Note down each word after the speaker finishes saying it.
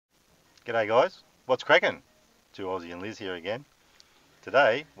G'day guys, what's cracking? To Aussie and Liz here again.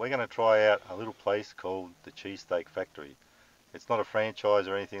 Today we're going to try out a little place called the Cheesesteak Factory. It's not a franchise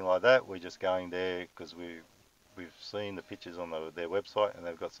or anything like that, we're just going there because we've seen the pictures on their website and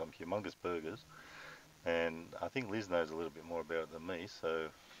they've got some humongous burgers. And I think Liz knows a little bit more about it than me, so...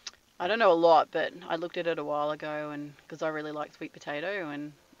 I don't know a lot, but I looked at it a while ago, and because I really like sweet potato,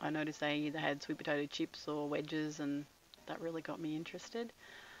 and I noticed they either had sweet potato chips or wedges, and that really got me interested.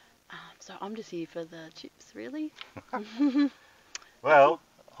 So I'm just here for the chips, really. Well,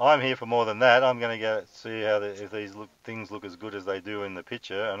 I'm here for more than that. I'm going to go see how if these things look as good as they do in the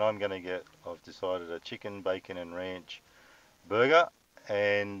picture, and I've decided a chicken, bacon and ranch burger,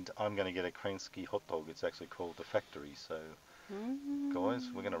 and I'm going to get a Kransky hot dog. It's actually called the Factory. So, guys,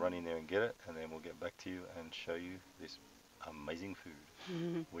 we're going to run in there and get it, and then we'll get back to you and show you this amazing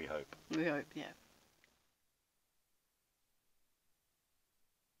food. We hope. We hope, yeah.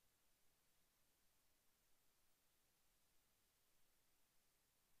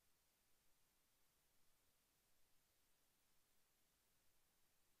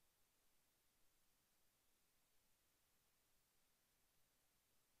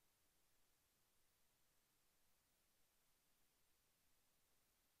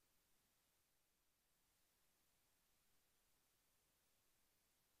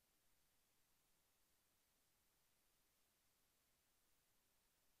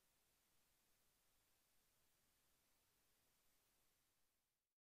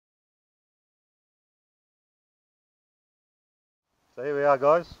 So here we are,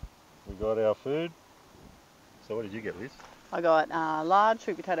 guys. We got our food. So what did you get, Liz? I got large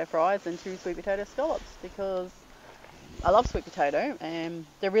sweet potato fries and 2 sweet potato scallops because I love sweet potato, and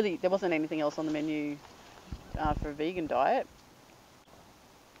there wasn't anything else on the menu for a vegan diet.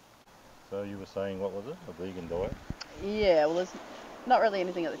 So you were saying, what was it? A vegan diet? Yeah, well, there's not really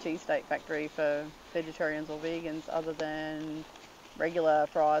anything at the Cheesesteak Factory for vegetarians or vegans other than regular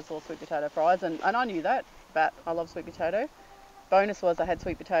fries or sweet potato fries, and I knew that, but I love sweet potato. Bonus was I had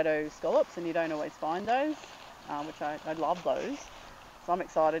sweet potato scallops, and you don't always find those, which I love those. So I'm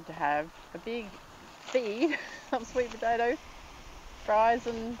excited to have a big feed of sweet potato fries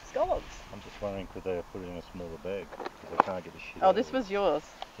and scallops. I'm just wondering, could they have put it in a smaller bag? Because I can't get the shit Oh, out this of it. was yours.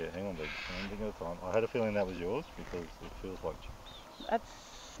 Yeah, hang on, babe. One thing at a time. I had a feeling that was yours because it feels like chips. That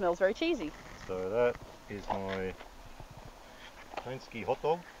smells very cheesy. So that is my Kransky hot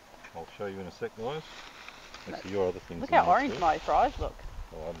dog. I'll show you in a sec, guys. Next to your other things. Look how orange my fries look.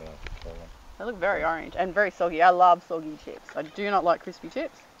 Oh, I'm gonna try one. They look very orange and very soggy. I love soggy chips. I do not like crispy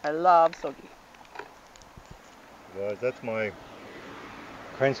chips. I love soggy. Guys, that's my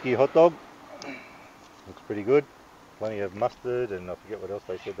Kransky hot dog. Looks pretty good. Plenty of mustard and I forget what else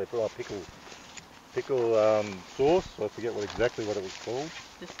they said. They put on pickle sauce. I forget exactly what it was called.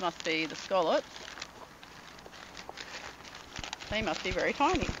 This must be the scallops. They must be very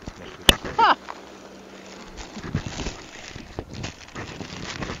tiny. Ha!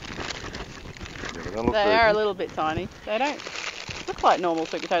 They are a little bit tiny. They don't look like normal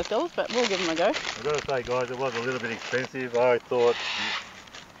sweet potato scallops, but we'll give them a go. I've got to say, guys, it was a little bit expensive. I thought,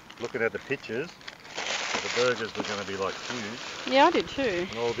 looking at the pictures, that the burgers were going to be like huge. Yeah, I did too.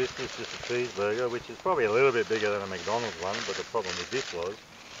 And all this is just a cheeseburger, which is probably a little bit bigger than a McDonald's one, but the problem with this was, it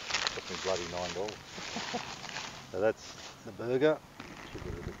cost me bloody $9. So that's the burger. Should be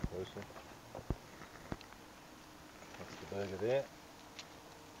a little bit closer. That's the burger there.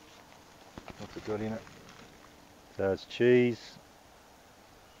 What's it got in it? So it's cheese,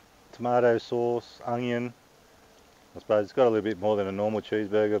 tomato sauce, onion. I suppose it's got a little bit more than a normal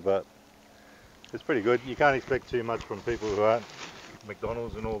cheeseburger, but it's pretty good. You can't expect too much from people who aren't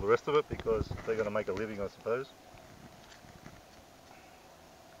McDonald's and all the rest of it because they're going to make a living, I suppose.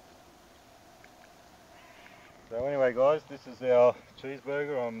 So anyway, guys, this is our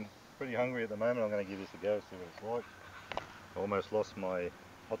cheeseburger. I'm pretty hungry at the moment. I'm going to give this a go, see what it's like. I almost lost my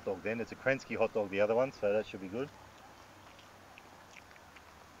hot dog then. It's a Kransky hot dog, the other one, so that should be good.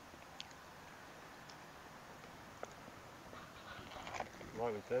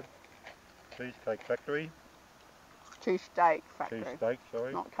 Like we said, Cheesecake Factory. Cheesesteak Factory. Cheesesteak,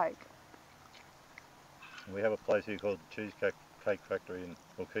 sorry. Not cake. And we have a place here called the Cheesecake Factory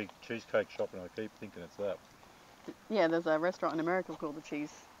or Cheesecake Shop, and I keep thinking it's that. Yeah, there's a restaurant in America called the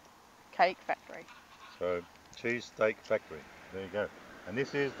Cheesecake Factory. So, Cheesesteak Factory. There you go. And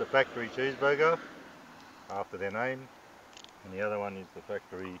this is the Factory Cheeseburger, after their name. And the other one is the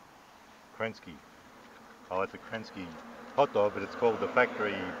Factory Kransky. Oh, it's a Kransky hot dog, but it's called the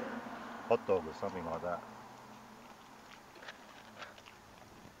Factory hot dog or something like that.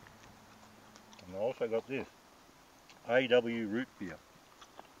 And I also got this, AW root beer.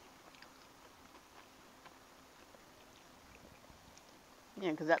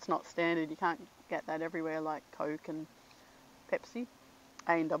 Yeah, because that's not standard. You can't get that everywhere like Coke and Pepsi,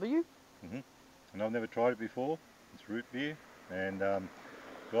 A&W. And I've never tried it before. It's root beer. And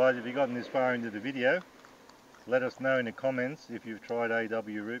guys, if you've gotten this far into the video, let us know in the comments if you've tried AW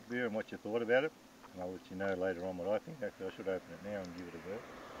root beer and what you thought about it. And I'll let you know later on what I think. Actually, I should open it now and give it a go.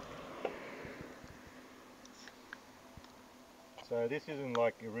 So this isn't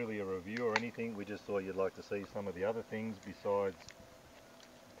like really a review or anything. We just thought you'd like to see some of the other things besides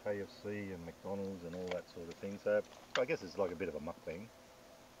KFC and McDonald's and all that sort of thing. So I guess it's like a bit of a mukbang.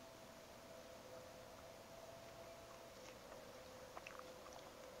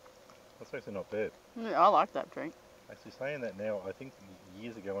 That's actually not bad. Yeah, I like that drink. Actually, saying that now, I think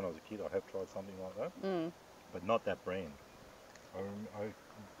years ago when I was a kid, I have tried something like that, but not that brand.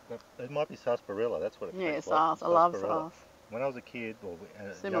 It might be sarsaparilla. That's what it tastes like. Yeah, I love sarsaparilla. When I was a kid, or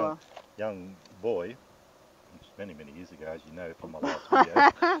Similar. young boy, which is many, many years ago, as you know from my last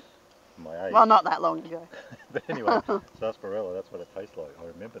video, my age. Well, not that long ago. But anyway, sarsaparilla, that's what it tastes like. I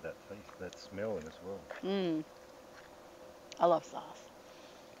remember that taste, that smell as well. I love sauce.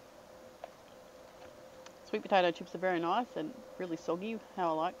 Sweet potato chips are very nice and really soggy,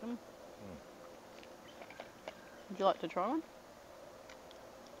 how I like them. Would you like to try one?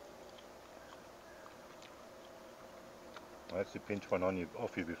 I actually pinched one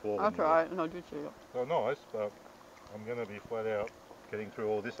off you before. I'll try it and I'll do too. Oh, nice, but I'm going to be flat out getting through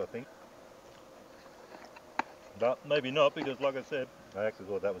all this, I think. But maybe not, because like I said, I actually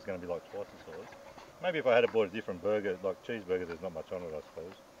thought that was going to be like twice the size. Maybe if I had bought a different burger, like cheeseburger, there's not much on it, I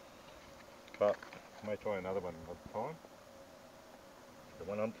suppose. But I may try another one another time. The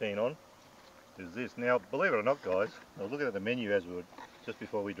one I'm keen on is this. Now, believe it or not, guys, I was looking at the menu as we were just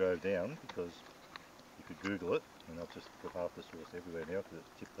before we drove down, because you could Google it, and I've just put half the sauce everywhere now because it's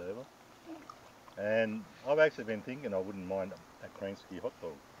tipped over. And I've actually been thinking I wouldn't mind a Kransky hot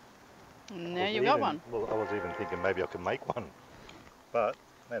dog. Now you've got one. Well, I was even thinking maybe I could make one, but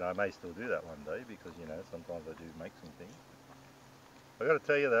I may still do that one day because sometimes I do make some things. I've got to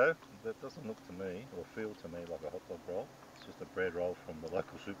tell you though, that doesn't look to me or feel to me like a hot dog roll. It's just a bread roll from the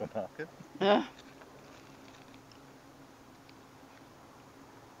local supermarket. Yeah.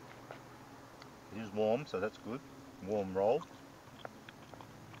 It is warm, so that's good. Warm roll.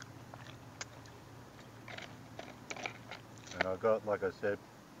 And I've got, like I said,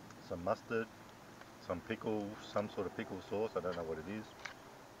 some mustard, some pickle, some sort of pickle sauce, I don't know what it is.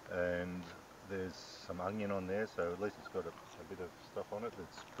 And there's some onion on there, so at least it's got a bit of stuff on it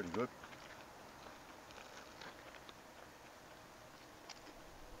that's pretty good.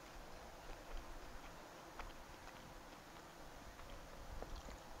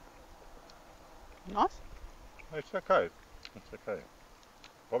 Nice. It's okay. It's okay.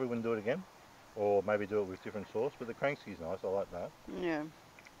 Probably wouldn't do it again, or maybe do it with different sauce, but the Kransky's nice, I like that. Yeah.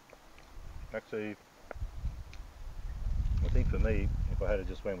 Actually, I think for me, if I had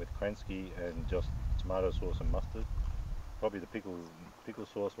just went with Kransky and just tomato sauce and mustard, probably the pickle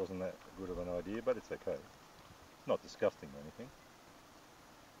sauce wasn't that good of an idea, but it's okay. It's not disgusting or anything.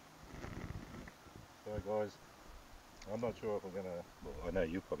 So guys, I'm not sure if I'm going to... Well, I know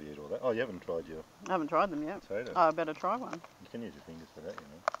you probably eat all that. Oh, you haven't tried your... I haven't tried them yet. Potato. Oh, I better try one. You can use your fingers for that,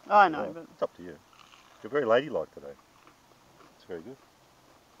 Oh, I know, but... It's up to you. You're very ladylike today. It's very good.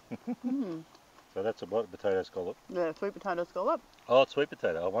 So that's a potato scallop. Yeah, sweet potato scallop. Oh, it's sweet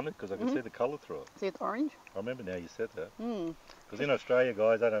potato. I wondered because I can see the colour through it. See, it's orange. I remember now you said that. Because in Australia,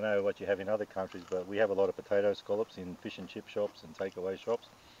 guys, I don't know what you have in other countries, but we have a lot of potato scallops in fish and chip shops and takeaway shops.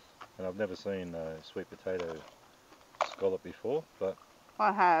 And I've never seen sweet potato scallop before, but...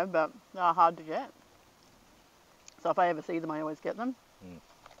 I have, but they're hard to get. So if I ever see them, I always get them.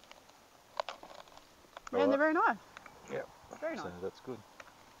 Yeah, and they're very nice. Yeah. Very nice. So that's good.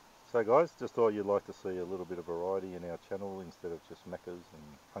 So guys, just thought you'd like to see a little bit of variety in our channel instead of just Macca's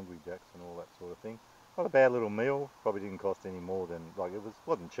and Hungry Jacks and all that sort of thing. Not a bad little meal. Probably didn't cost any more than, like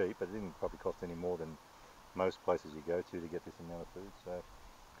wasn't cheap, but it didn't probably cost any more than most places you go to get this amount of food. So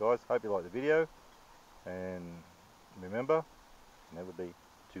guys, hope you liked the video, and remember, never be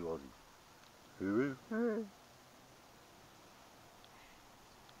too Aussie. Hooroo. Hooroo.